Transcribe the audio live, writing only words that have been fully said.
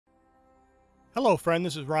Hello, friend.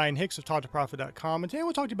 This is Ryan Hicks of TalkToProfit.com, and today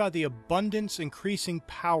we'll talk about the abundance increasing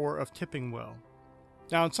power of tipping well.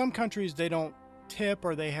 Now, in some countries, they don't tip,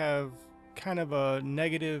 or they have kind of a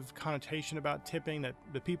negative connotation about tipping, that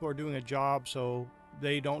the people are doing a job, so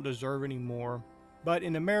they don't deserve any more. But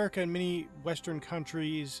in America and many Western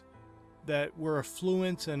countries where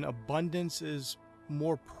affluence and abundance is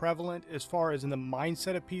more prevalent as far as in the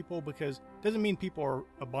mindset of people, because it doesn't mean people are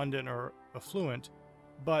abundant or affluent,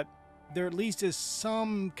 but there at least is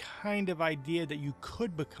some kind of idea that you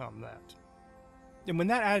could become that. And when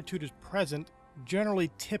that attitude is present,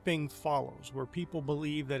 generally tipping follows, where people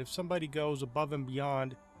believe that if somebody goes above and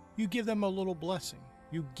beyond, you give them a little blessing.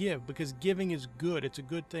 You give, because giving is good. It's a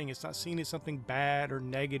good thing. It's not seen as something bad or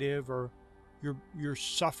negative, or you're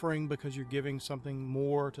suffering because you're giving something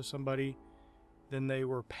more to somebody than they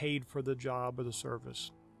were paid for the job or the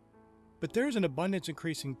service. But there's an abundance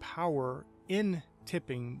increasing power in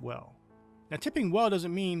tipping well. Now, tipping well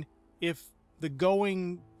doesn't mean if the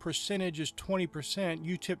going percentage is 20%,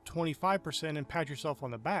 you tip 25% and pat yourself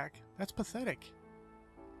on the back. That's pathetic.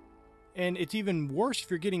 And it's even worse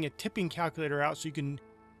if you're getting a tipping calculator out so you can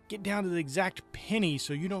get down to the exact penny,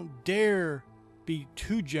 so you don't dare be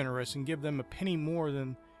too generous and give them a penny more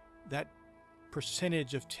than that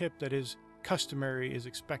percentage of tip that is customary is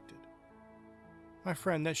expected. My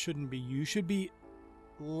friend, that shouldn't be you. You should be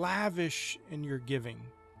lavish in your giving.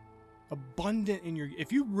 Abundant in your,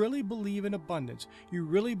 if you really believe in abundance, you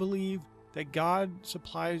really believe that God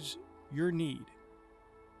supplies your need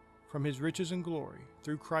from his riches and glory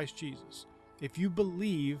through Christ Jesus. If you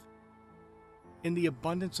believe in the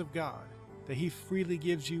abundance of God, that he freely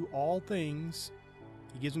gives you all things,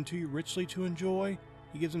 he gives them to you richly to enjoy,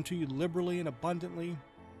 he gives them to you liberally and abundantly.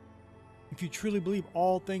 If you truly believe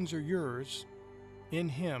all things are yours in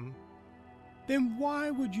him, then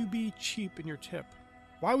why would you be cheap in your tip?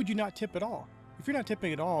 Why would you not tip at all? If you're not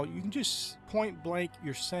tipping at all, you can just point blank,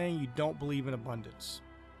 you're saying you don't believe in abundance.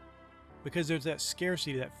 Because there's that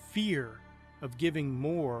scarcity, that fear of giving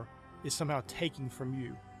more is somehow taking from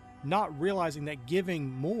you. Not realizing that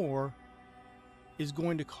giving more is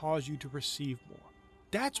going to cause you to receive more.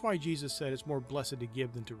 That's why Jesus said it's more blessed to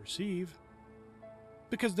give than to receive.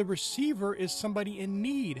 Because the receiver is somebody in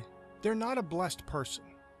need. They're not a blessed person.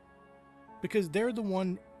 Because they're the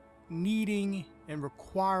one needing and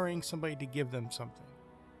requiring somebody to give them something.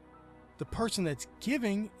 The person that's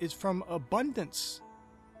giving is from abundance.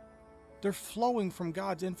 They're flowing from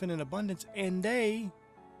God's infinite abundance, and they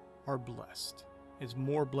are blessed. It's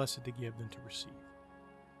more blessed to give than to receive.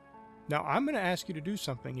 Now, I'm going to ask you to do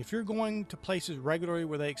something. If you're going to places regularly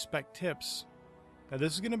where they expect tips, now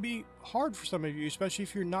this is going to be hard for some of you, especially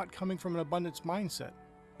if you're not coming from an abundance mindset.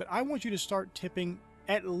 But I want you to start tipping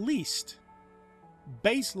at least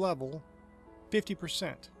base level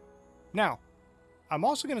 50%. Now, I'm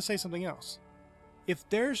also going to say something else. If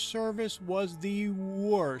their service was the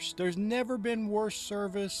worst, there's never been worse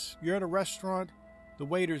service. You're at a restaurant, the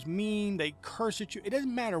waiter's mean, they curse at you. It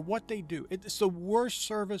doesn't matter what they do. It's the worst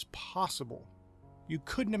service possible. You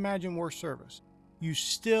couldn't imagine worse service. You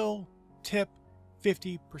still tip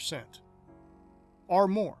 50% or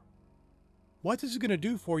more. What this is going to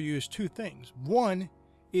do for you is two things. One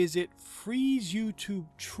is it frees you to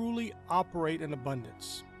truly operate in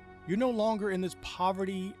abundance. You're no longer in this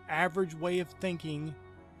poverty average way of thinking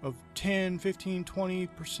of 10, 15,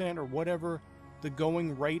 20% or whatever the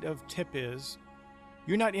going rate of tip is.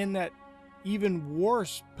 You're not in that even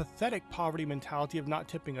worse, pathetic poverty mentality of not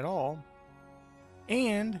tipping at all.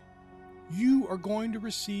 And you are going to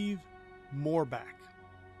receive more back.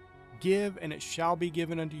 Give, and it shall be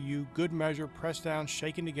given unto you, good measure, pressed down,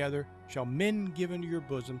 shaken together, shall men give into your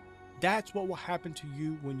bosom. That's what will happen to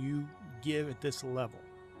you when you give at this level.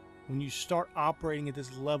 When you start operating at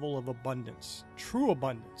this level of abundance, true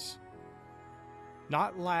abundance.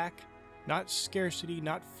 Not lack, not scarcity,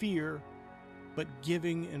 not fear, but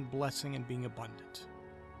giving and blessing and being abundant.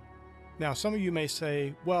 Now, some of you may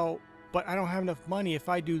say, well, but I don't have enough money. If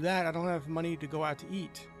I do that, I don't have money to go out to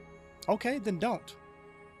eat. Okay, then don't.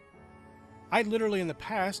 I literally in the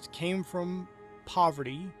past came from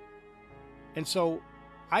poverty, and so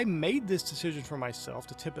I made this decision for myself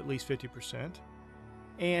to tip at least 50%.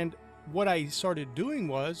 And what I started doing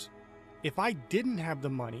was, if I didn't have the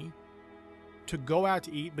money to go out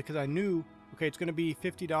to eat, because I knew, okay, it's going to be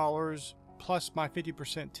 $50 plus my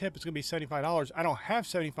 50% tip, it's going to be $75. I don't have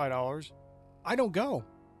 $75. I don't go.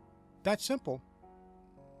 That's simple.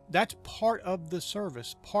 That's part of the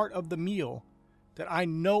service, part of the meal that I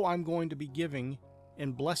know I'm going to be giving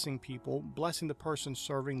and blessing people, blessing the person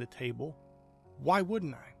serving the table. Why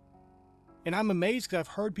wouldn't I? And I'm amazed because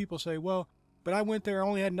I've heard people say, well, but I went there, I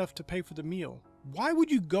only had enough to pay for the meal. Why would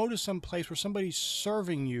you go to some place where somebody's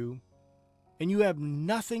serving you and you have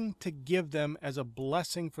nothing to give them as a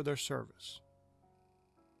blessing for their service?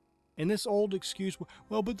 And this old excuse,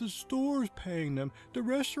 well, but the store's paying them, the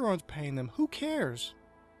restaurant's paying them. Who cares?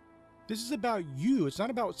 This is about you. It's not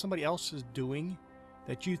about what somebody else is doing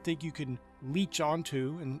that you think you can leech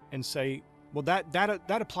onto and say, well,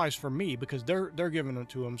 that applies for me because they're giving it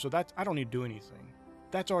to them, so I don't need to do anything.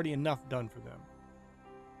 That's already enough done for them.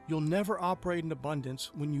 You'll never operate in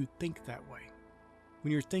abundance when you think that way.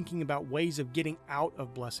 When you're thinking about ways of getting out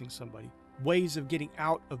of blessing somebody, ways of getting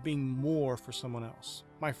out of being more for someone else.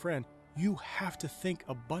 My friend, you have to think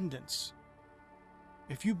abundance.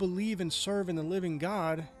 If you believe and serve in the living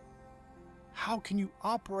God, how can you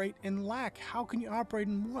operate in lack? How can you operate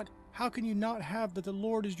in want? How can you not have that the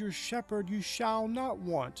Lord is your shepherd, you shall not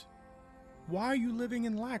want? Why are you living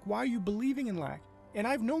in lack? Why are you believing in lack? And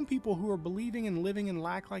I've known people who are believing and living in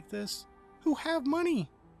lack like this, who have money.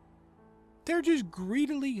 They're just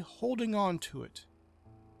greedily holding on to it,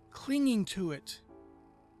 clinging to it.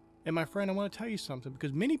 And my friend, I want to tell you something,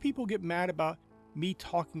 because many people get mad about me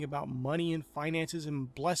talking about money and finances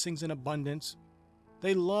and blessings and abundance.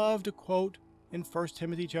 They love to quote in 1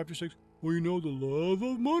 Timothy chapter 6, well, you know, the love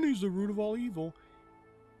of money is the root of all evil.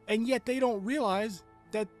 And yet they don't realize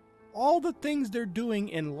that all the things they're doing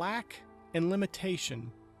in lack and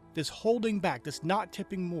limitation, this holding back, this not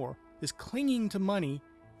tipping more, this clinging to money,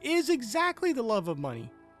 is exactly the love of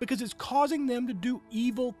money, because it's causing them to do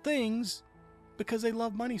evil things because they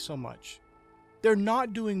love money so much. They're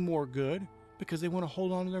not doing more good because they want to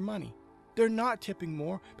hold on to their money. They're not tipping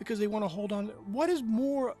more because they want to hold on. What is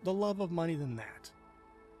more the love of money than that?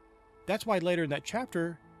 That's why later in that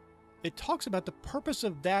chapter, it talks about the purpose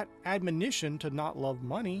of that admonition to not love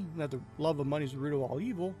money, that the love of money is the root of all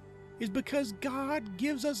evil, is because God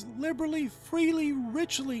gives us liberally, freely,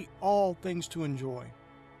 richly all things to enjoy.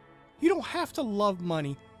 You don't have to love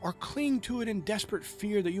money or cling to it in desperate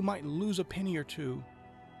fear that you might lose a penny or two.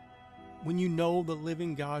 When you know the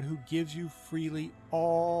living God who gives you freely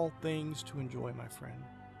all things to enjoy, my friend,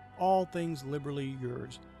 all things liberally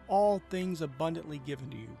yours, all things abundantly given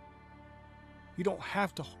to you, you don't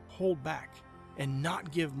have to hold back and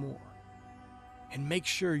not give more. And make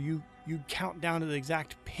sure you count down to the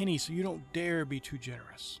exact penny so you don't dare be too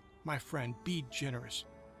generous. My friend, be generous.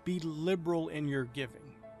 Be liberal in your giving.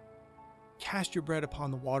 Cast your bread upon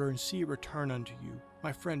the water and see it return unto you.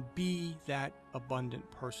 My friend, be that abundant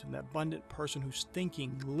person who's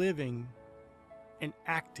thinking, living, and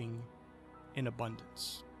acting in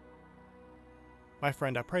abundance. My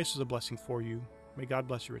friend, I pray this is a blessing for you. May God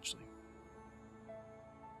bless you richly.